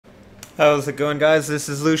How's it going, guys? This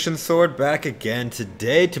is Lucian Sword back again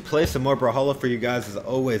today to play some more Brawlhalla for you guys as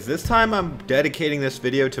always. This time I'm dedicating this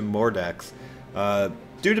video to MORDEX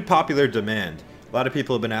due to popular demand. A lot of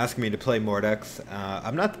people have been asking me to play MORDEX.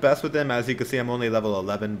 I'm not the best with them. As you can see, I'm only level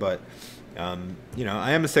 11, but you know,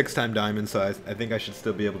 I am a 6-time diamond, so I think I should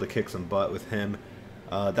still be able to kick some butt with him.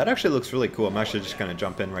 That actually looks really cool. I'm actually just going to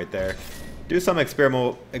jump in right there. Do some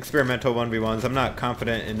experimental 1v1s. I'm not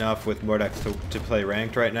confident enough with MORDEX to play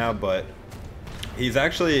ranked right now, but I've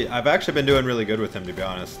actually been doing really good with him, to be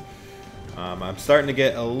honest. I'm starting to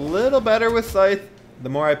get a little better with Scythe the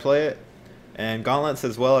more I play it, and Gauntlets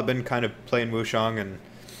as well. I've been kind of playing Wushang and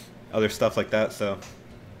other stuff like that, so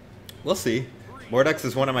we'll see. MORDEX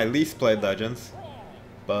is one of my least played legends,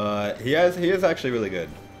 but he is actually really good.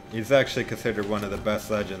 He's actually considered one of the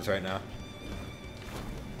best legends right now.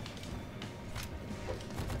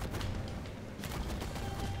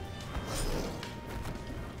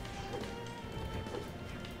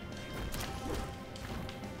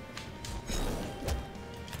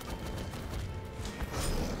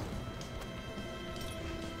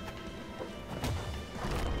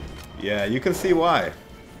 Yeah, you can see why.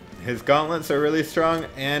 His gauntlets are really strong,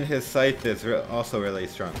 and his scythe is also really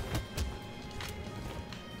strong.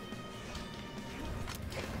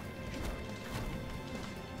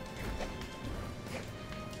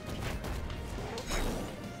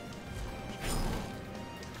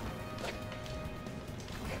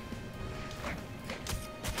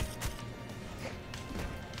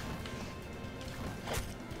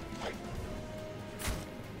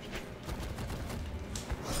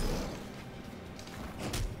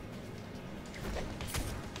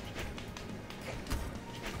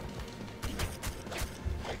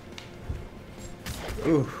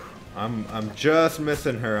 Ooh, I'm just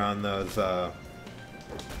missing her on those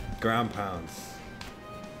ground pounds.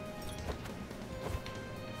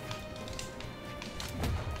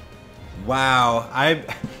 Wow,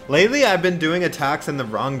 lately I've been doing attacks in the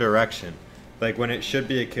wrong direction, like when it should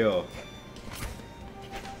be a kill.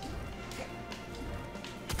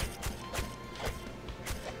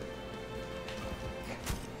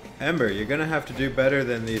 Ember, you're gonna have to do better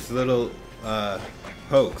than these little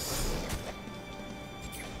pokes.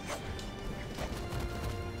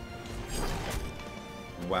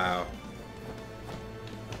 Wow.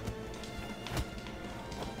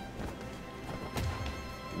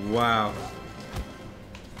 Wow.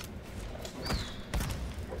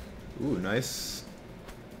 Ooh, nice.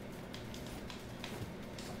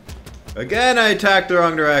 Again, I attacked the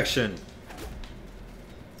wrong direction.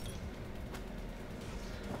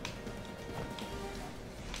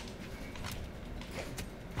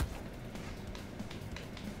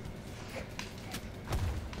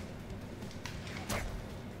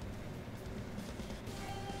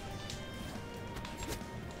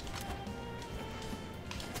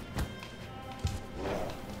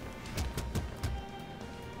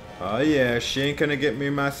 Oh yeah, she ain't gonna get me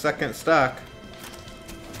my second stock.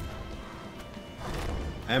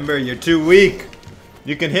 Ember, you're too weak.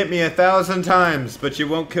 You can hit me 1,000 times, but you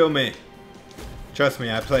won't kill me. Trust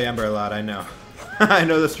me, I play Ember a lot, I know. I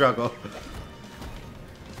know the struggle.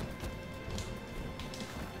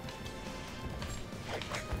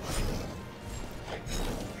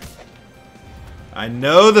 I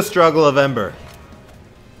know the struggle of Ember.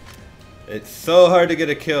 It's so hard to get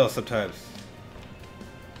a kill sometimes.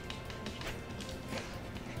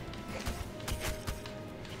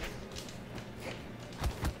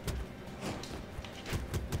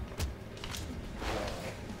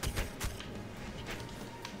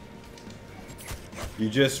 You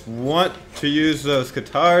just want to use those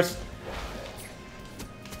guitars,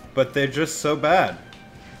 but they're just so bad.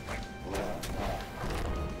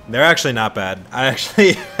 They're actually not bad.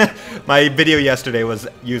 My video yesterday was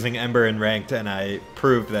using Ember in ranked, and I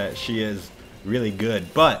proved that she is really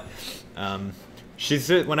good. But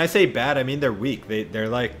when I say bad, I mean they're weak. They're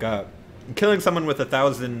like killing someone with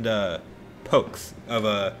 1,000 pokes of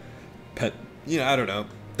a I don't know,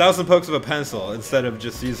 1,000 pokes of a pencil instead of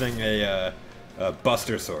just using a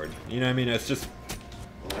buster sword. You know what I mean? It's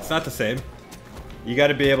not the same. You got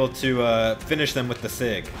to be able to finish them with the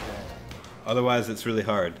sig. Otherwise, it's really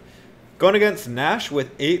hard. Going against Nash with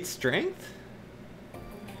 8 strength?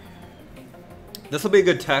 This will be a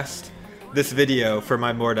good test, this video, for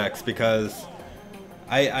my MORDEX, because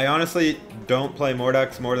I honestly don't play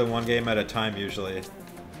MORDEX more than one game at a time usually.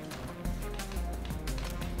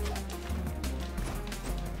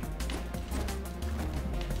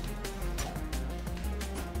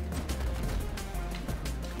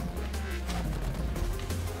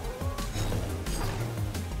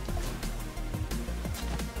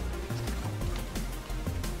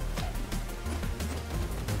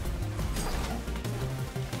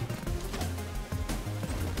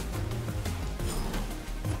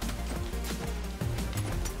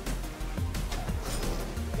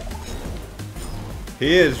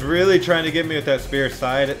 He is really trying to get me with that spear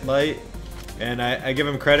side light, and I give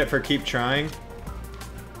him credit for keep trying.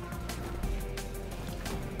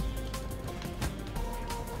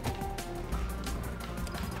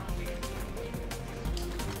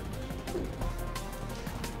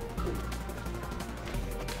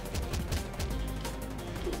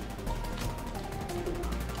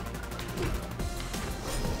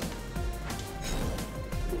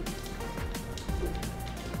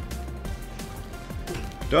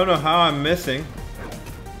 Don't know how I'm missing.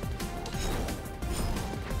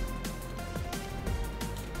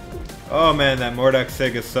 Oh man, that MORDEX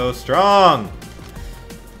SIG is so strong!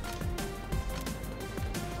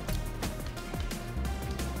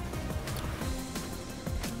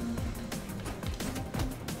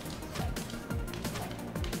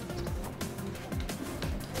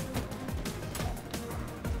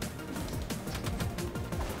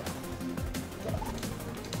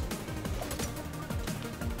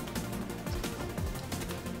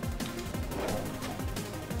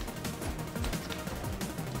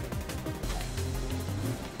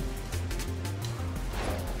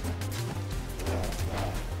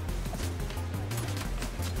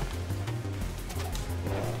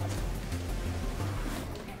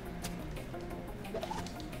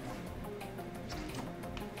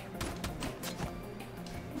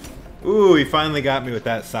 Ooh, he finally got me with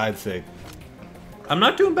that side sig. I'm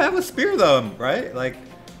not doing bad with spear though, right? Like,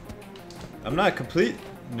 I'm not a complete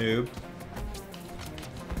noob.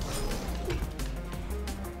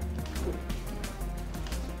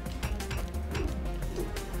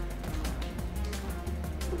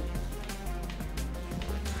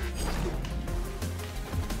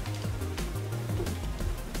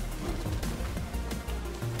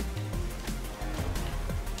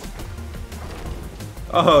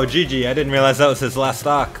 Oh, GG, I didn't realize that was his last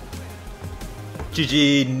stock.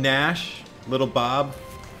 GG Nash, little Bob.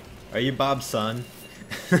 Are you Bob's son?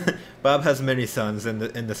 Bob has many sons in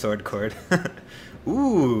the sword court.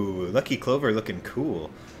 Ooh, Lucky Clover looking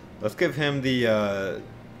cool. Let's give him the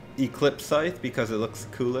Eclipse Scythe because it looks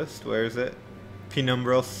coolest. Where is it?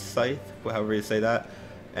 Penumbral Scythe, however you say that.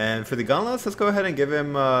 And for the gauntlets, let's go ahead and give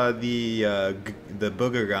him the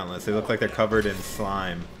Booger Gauntlets. They look like they're covered in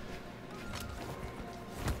slime.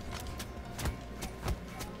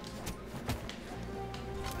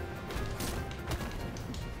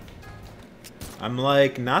 I'm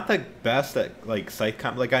like not the best at like scythe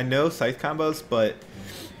like I know scythe combos, but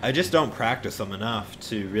I just don't practice them enough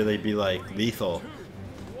to really be like lethal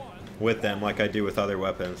with them like I do with other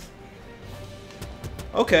weapons.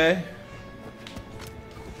 Okay.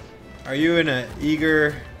 Are you in an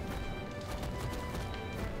eager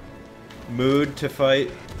mood to fight?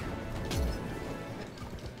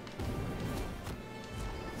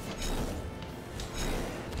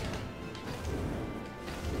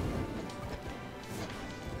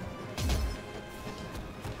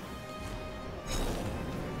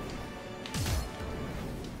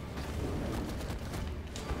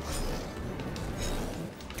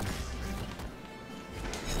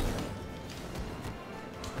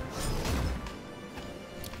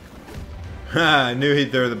 I knew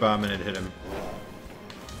he'd throw the bomb and it hit him.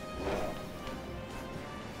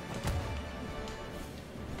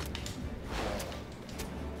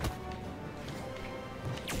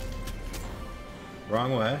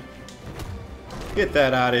 Wrong way. Get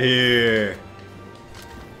that out of here.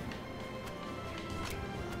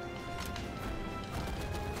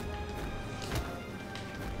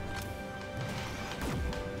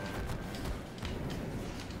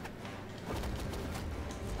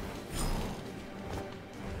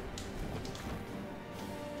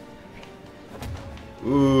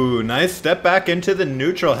 Ooh, nice step back into the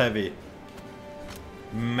neutral heavy.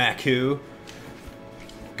 Maku.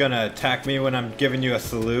 Gonna attack me when I'm giving you a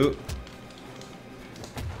salute.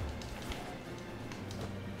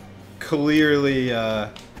 Clearly,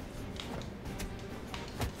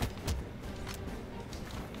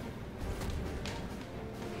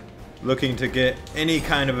 looking to get any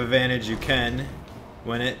kind of advantage you can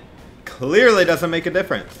when it clearly doesn't make a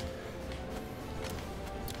difference.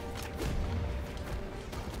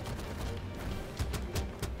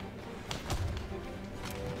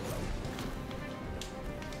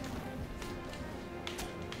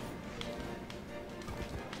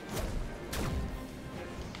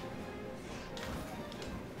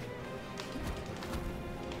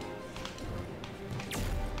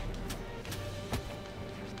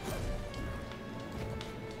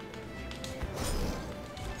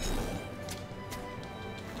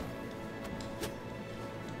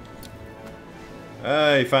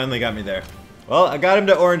 He finally got me there. Well, I got him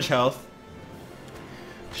to orange health.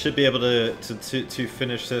 Should be able to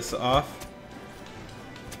finish this off.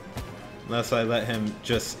 Unless I let him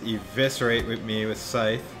just eviscerate with me with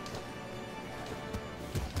Scythe.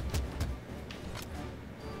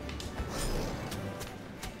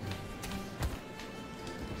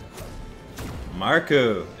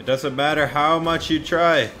 Marku, it doesn't matter how much you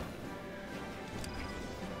try.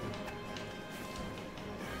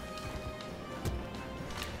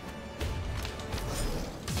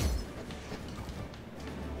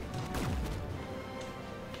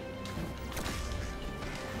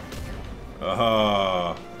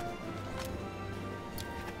 Oh.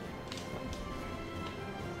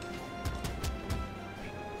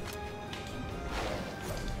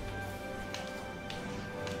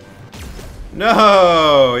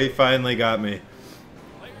 No! He finally got me.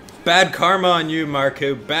 Bad karma on you,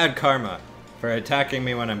 Marku. Bad karma for attacking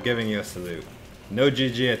me when I'm giving you a salute. No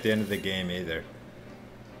GG at the end of the game either.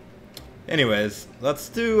 Anyways, let's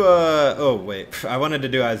do, oh wait, I wanted to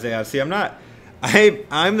do Isaiah. See,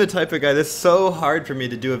 I'm the type of guy that's so hard for me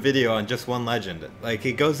to do a video on just one legend. Like,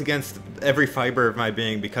 it goes against every fiber of my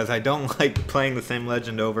being because I don't like playing the same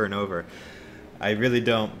legend over and over. I really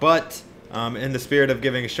don't. But, in the spirit of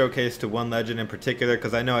giving a showcase to one legend in particular,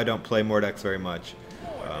 because I know I don't play MORDEX very much,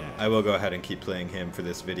 I will go ahead and keep playing him for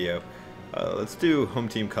this video. Let's do home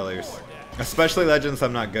team colors. Especially legends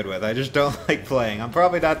I'm not good with. I just don't like playing. I'm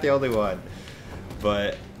probably not the only one.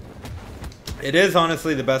 But it is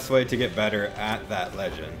honestly the best way to get better at that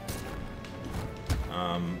legend.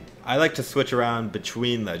 I like to switch around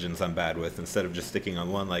between legends I'm bad with instead of just sticking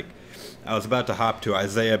on one. Like, I was about to hop to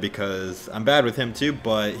Isaiah because I'm bad with him too,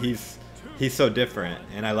 but he's so different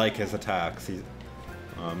and I like his attacks.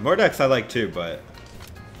 MORDEX I like too, but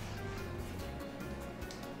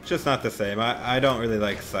it's just not the same. I don't really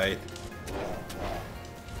like Scythe.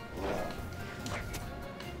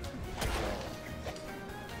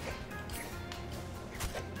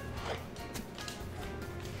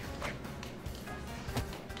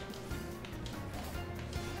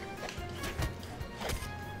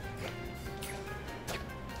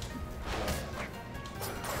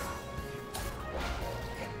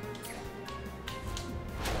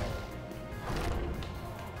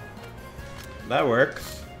 That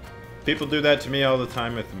works. People do that to me all the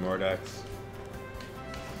time with the MORDEX.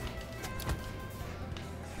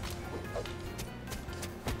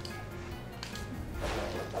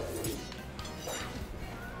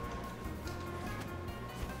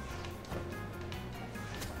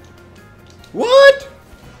 What?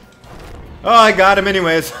 Oh, I got him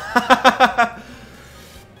anyways.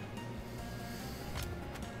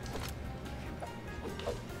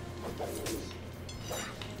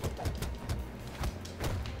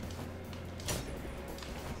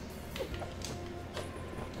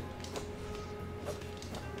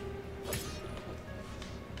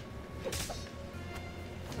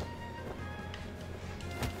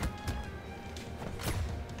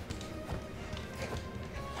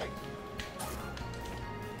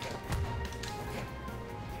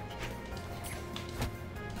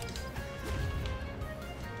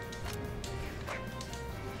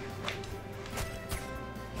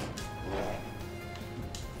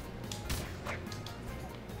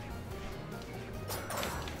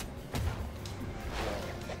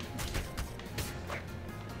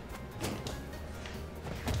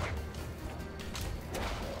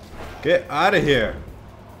 Get out of here.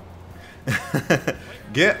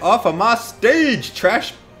 Get off of my stage,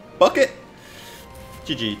 trash bucket.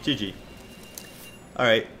 GG, GG.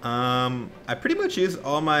 Alright, I pretty much use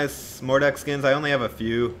all my MORDEX skins. I only have a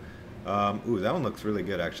few. Ooh, that one looks really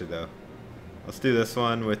good actually though. Let's do this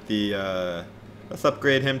one with the, let's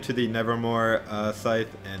upgrade him to the Nevermore Scythe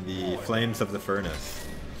and the Flames of the Furnace.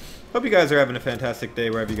 Hope you guys are having a fantastic day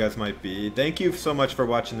wherever you guys might be. Thank you so much for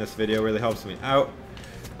watching this video. It really helps me out.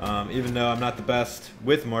 Even though I'm not the best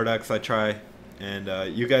with MORDEX, I try.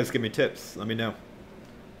 And you guys give me tips. Let me know.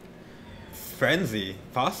 Frenzy.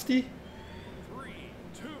 Fosty?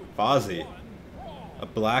 Fozzy. A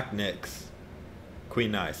Black Nyx.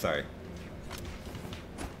 Queen Eye, sorry.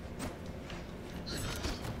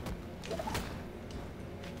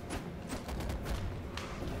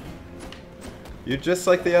 You're just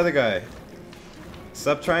like the other guy.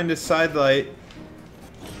 Stop trying to sidelight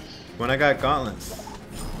when I got gauntlets.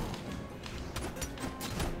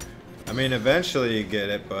 I mean, eventually you get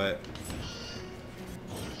it, but...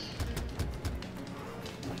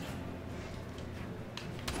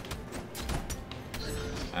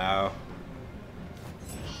 Ow.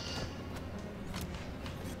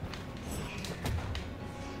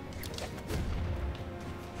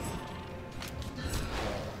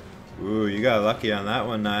 Ooh, you got lucky on that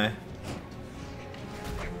one, Nye.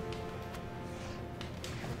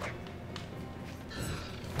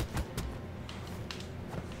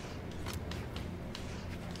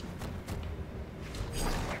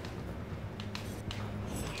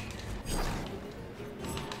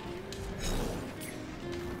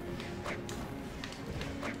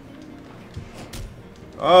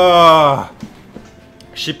 Oh!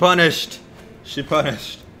 She punished. She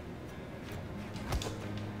punished.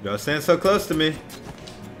 Don't stand so close to me.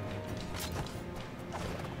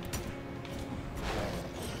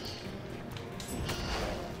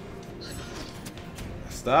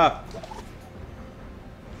 Stop.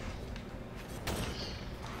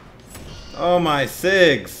 Oh my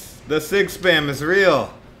SIGs. The SIG spam is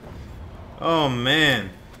real. Oh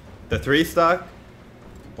man. The 3-stock?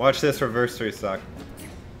 Watch this reverse 3-stock.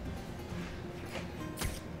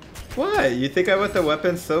 What? You think I want the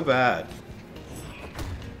weapon so bad?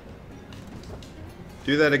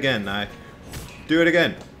 Do that again, Nye. Do it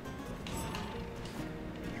again.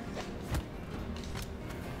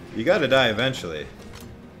 You gotta die eventually.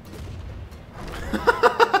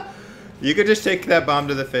 You could just take that bomb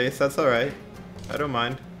to the face, that's alright. I don't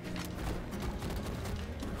mind.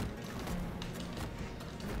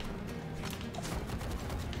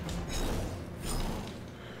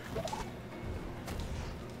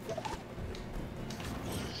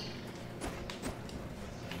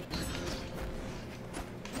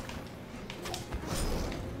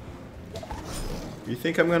 You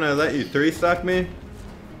think I'm gonna let you 3-stock me?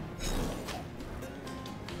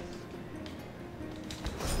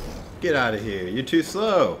 Get out of here, you're too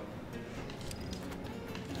slow.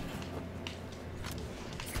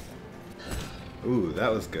 Ooh,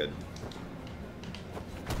 that was good.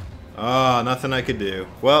 Oh, nothing I could do.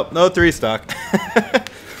 Well, no 3-stock.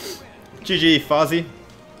 GG, Fozzie.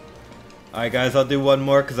 Alright guys, I'll do one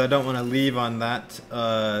more because I don't want to leave on that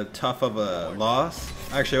tough of a loss.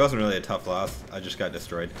 Actually, it wasn't really a tough loss. I just got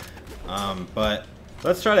destroyed. But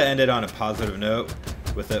let's try to end it on a positive note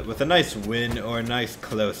with a nice win or a nice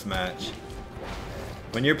close match.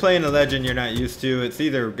 When you're playing a legend you're not used to, it's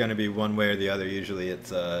either going to be one way or the other. Usually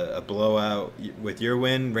it's a blowout with your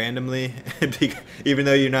win randomly. Even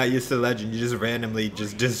though you're not used to the legend, you just randomly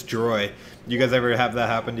just destroy. You guys ever have that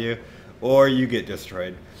happen to you? Or you get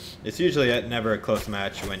destroyed. It's usually never a close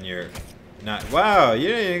match when you're not... Wow,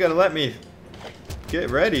 you gotta let me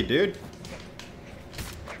get ready, dude.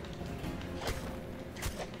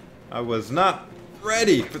 I was not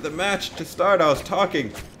ready for the match to start. I was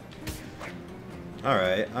talking.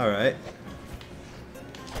 Alright, alright.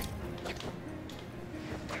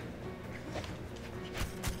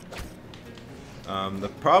 The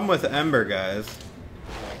problem with Ember, guys,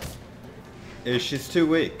 is she's too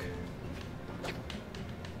weak.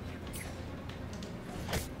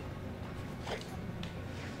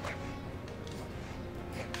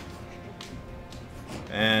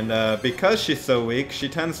 And because she's so weak, she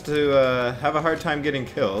tends to have a hard time getting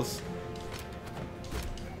kills.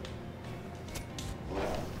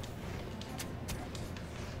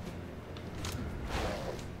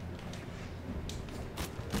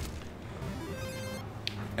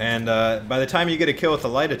 And by the time you get a kill with a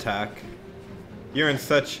light attack, you're in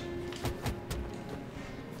such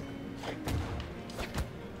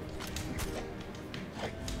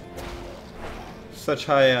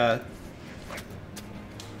high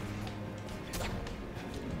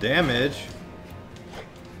damage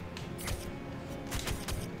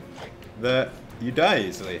that you die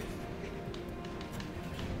easily.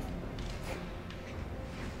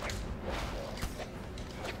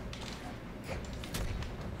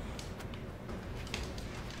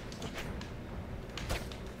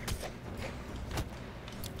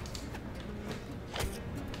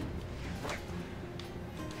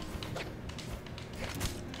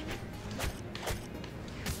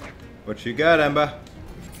 What you got, Ember?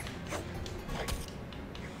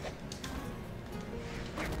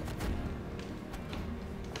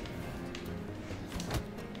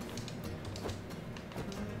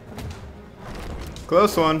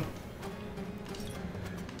 Close one.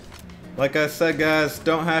 Like I said, guys,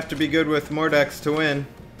 don't have to be good with MORDEX to win.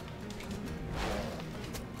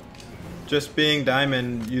 Just being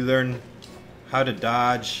diamond, you learn how to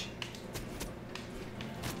dodge,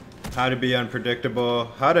 how to be unpredictable,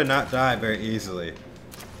 how to not die very easily.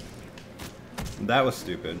 That was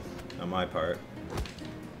stupid on my part.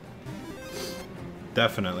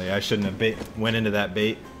 Definitely, I shouldn't have went into that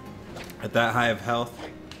bait at that high of health.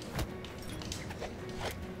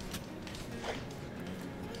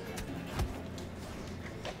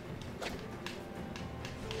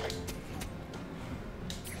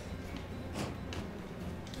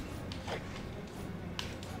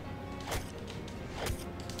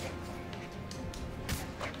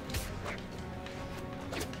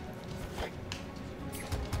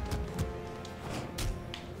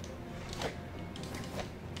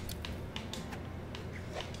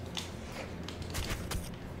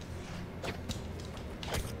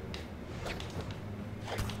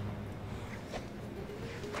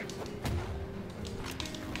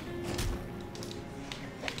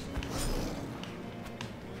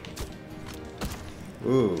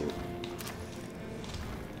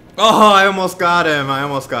 Oh, I almost got him. I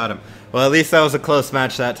almost got him. Well, at least that was a close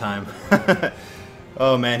match that time.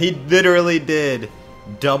 Oh man, he literally did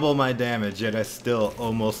double my damage, yet I still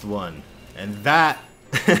almost won. And that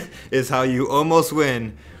is how you almost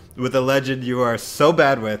win with a legend you are so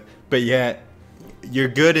bad with, but yet you're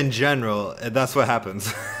good in general, and that's what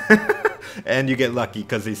happens. And you get lucky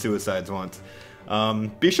because he suicides once.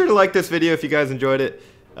 Be sure to like this video if you guys enjoyed it.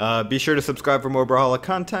 Be sure to subscribe for more Brawlhalla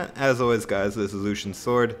content. As always, guys, this is Lucian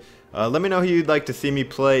Sword. Let me know who you'd like to see me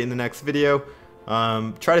play in the next video.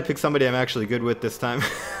 Try to pick somebody I'm actually good with this time.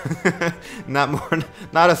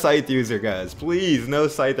 Not a scythe user, guys. Please, no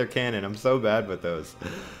scythe or cannon. I'm so bad with those.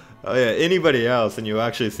 Oh yeah, anybody else and you'll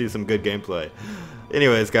actually see some good gameplay.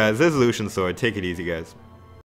 Anyways, guys, this is Lucian Sword. Take it easy, guys.